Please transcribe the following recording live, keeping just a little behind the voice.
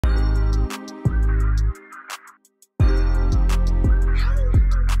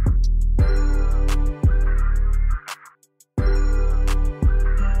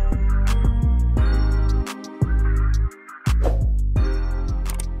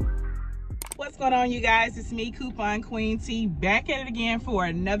going on, you guys? It's me, Coupon Queen T, back at it again for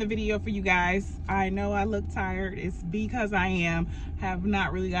another video for you guys. I know I look tired. It's because I have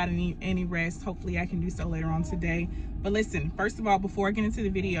not really got any rest. Hopefully I can do so later on today. But listen, first of all, before I get into the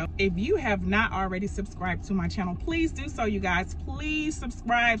video, if you have not already subscribed to my channel, please do so, you guys. Please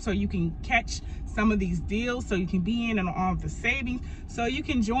subscribe so you can catch some of these deals, so you can be in on all of the savings, so you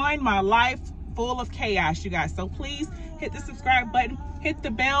can join my life full of chaos, you guys. So please hit the subscribe button, hit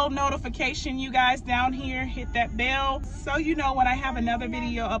the bell notification, you guys, down here. Hit that bell so you know when I have another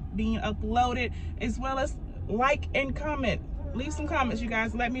video being uploaded, as well as like and comment. Leave some comments, you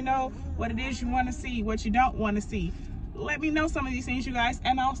guys. Let me know what it is you want to see, what you don't want to see. Let me know some of these things, you guys,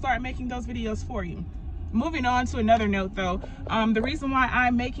 and I'll start making those videos for you. Moving on to another note though, the reason why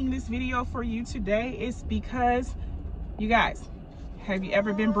I'm making this video for you today is because, you guys, have you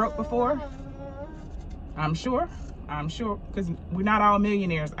ever been broke before? I'm sure, because we're not all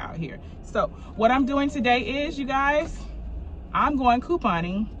millionaires out here. So what I'm doing today is, you guys, I'm going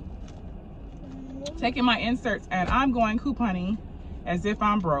couponing, taking my inserts, and I'm going couponing as if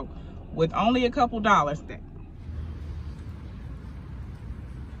I'm broke with only a couple dollars.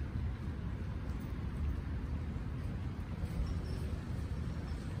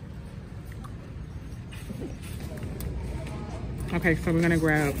 Okay, so we're gonna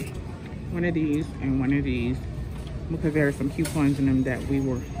grab one of these and one of these because there are some coupons in them that we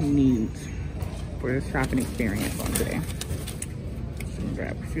will need for the shopping experience on today. So I'm gonna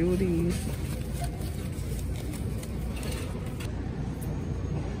grab a few of these.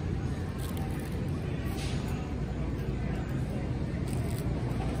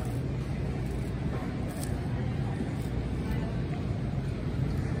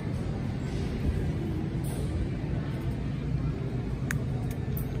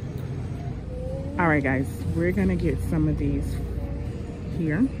 All right, guys, we're gonna get some of these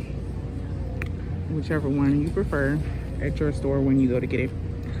here, whichever one you prefer at your store when you go to get it.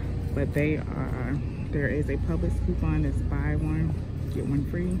 But there is a Publix coupon that's buy one, get one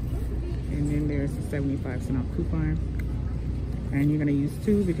free. And then there's a 75-cent off coupon. And you're gonna use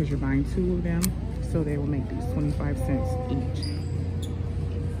two because you're buying two of them. So they will make these 25 cents each.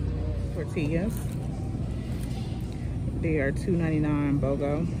 Tortillas, they are $2.99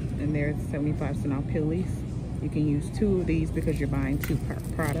 BOGO. And there's 75-cent off pillies. You can use two of these because you're buying two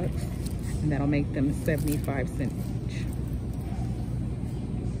products, and that'll make them 75 cents each.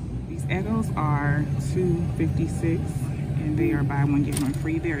 These Eggos are $2.56, and they are buy one get one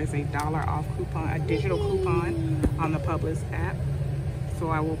free. There is a $1 off coupon, a digital coupon on the Publix app,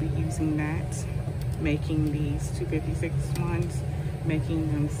 so I will be using that, making these $2.56 ones,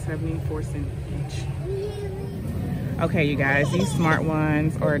 making them 74 cents each. Okay, you guys, these smart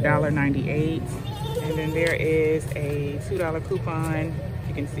ones are $1.98, and then there is a $2 coupon.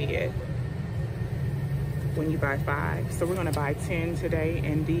 You can see it when you buy 5. So we're gonna buy 10 today,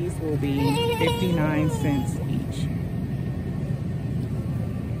 and these will be 59 cents each.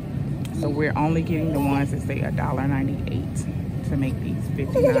 So we're only getting the ones that say $1.98 to make these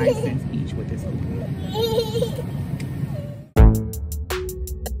 59 cents each with this coupon.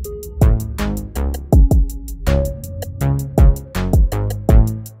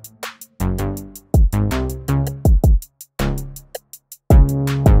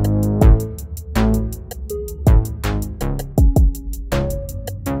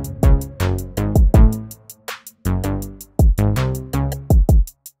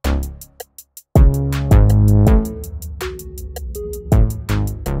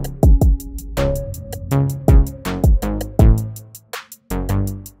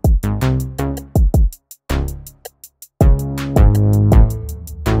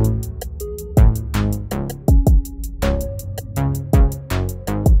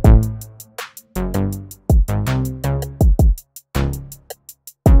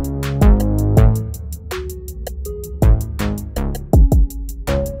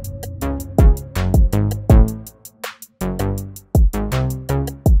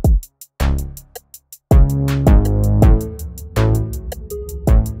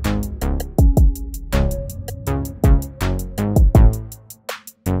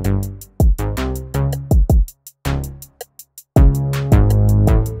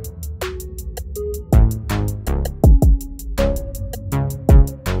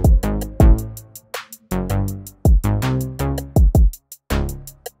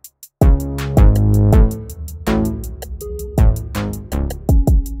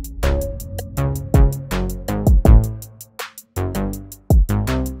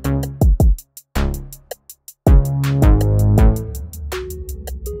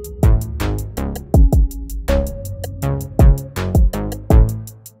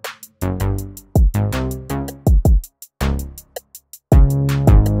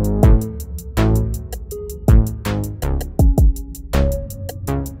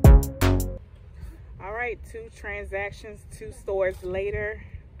 transactions 2 stores later.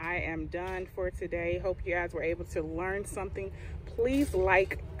 I am done for today. Hope you guys were able to learn something. Please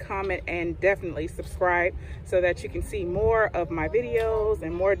like, comment, and definitely subscribe so that you can see more of my videos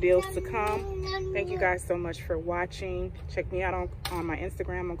and more deals to come. Thank you guys so much for watching. Check me out on my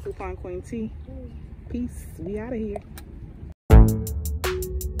Instagram on Coupon Queen T. Peace. We out of here.